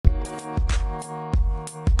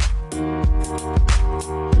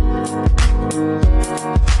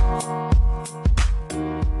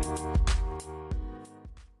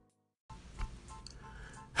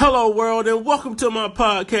Hello world and welcome to my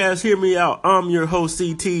podcast, Hear Me Out. I'm your host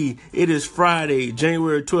CT. It is Friday,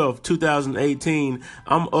 January 12th, 2018.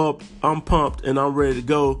 I'm up, I'm pumped, and I'm ready to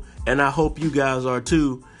go, and I hope you guys are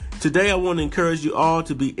too. Today I want to encourage you all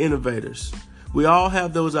to be innovators. We all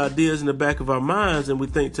have those ideas in the back of our minds and we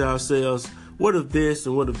think to ourselves, what if this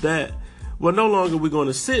and what if that? Well, no longer are we going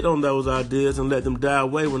to sit on those ideas and let them die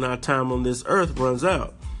away when our time on this earth runs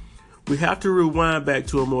out. We have to rewind back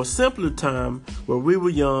to a more simpler time where we were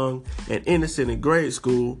young and innocent in grade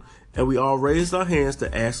school, and we all raised our hands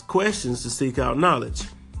to ask questions to seek out knowledge.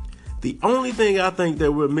 The only thing I think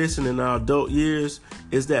that we're missing in our adult years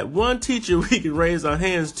is that one teacher we can raise our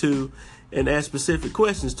hands to and ask specific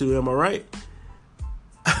questions to. Am I right?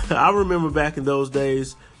 I remember back in those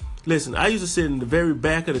days, listen, I used to sit in the very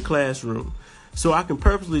back of the classroom so I can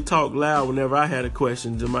purposely talk loud whenever I had a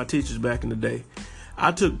question to my teachers back in the day.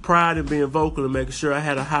 I took pride in being vocal and making sure I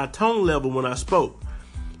had a high tone level when I spoke.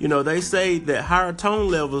 You know, they say that higher tone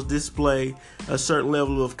levels display a certain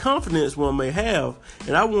level of confidence one may have,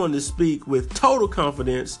 and I wanted to speak with total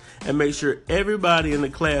confidence and make sure everybody in the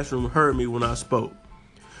classroom heard me when I spoke.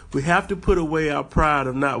 We have to put away our pride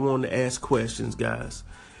of not wanting to ask questions, guys.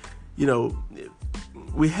 You know,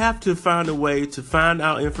 we have to find a way to find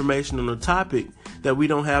out information on a topic that we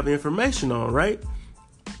don't have information on, right?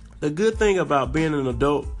 The good thing about being an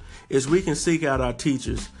adult is we can seek out our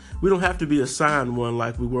teachers. We don't have to be assigned one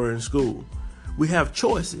like we were in school. We have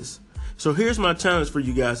choices. So here's my challenge for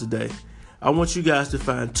you guys today. I want you guys to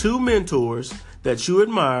find 2 mentors that you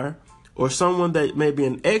admire or someone that may be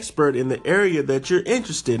an expert in the area that you're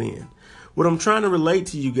interested in. What I'm trying to relate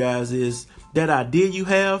to you guys is that idea you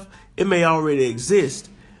have, it may already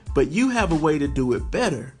exist, but you have a way to do it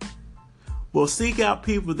better. Well, seek out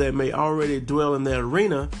people that may already dwell in that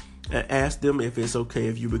arena and ask them if it's okay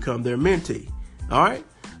if you become their mentee. All right?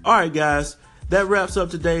 All right, guys. That wraps up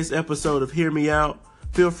today's episode of Hear Me Out.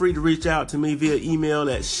 Feel free to reach out to me via email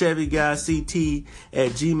at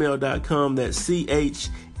chevyguyct@gmail.com. That's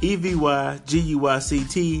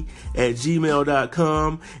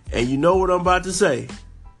CHEVYGUYCT@gmail.com. And you know what I'm about to say.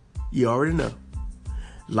 You already know.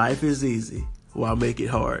 Life is easy. Why make it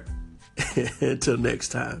hard? Until next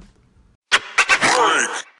time.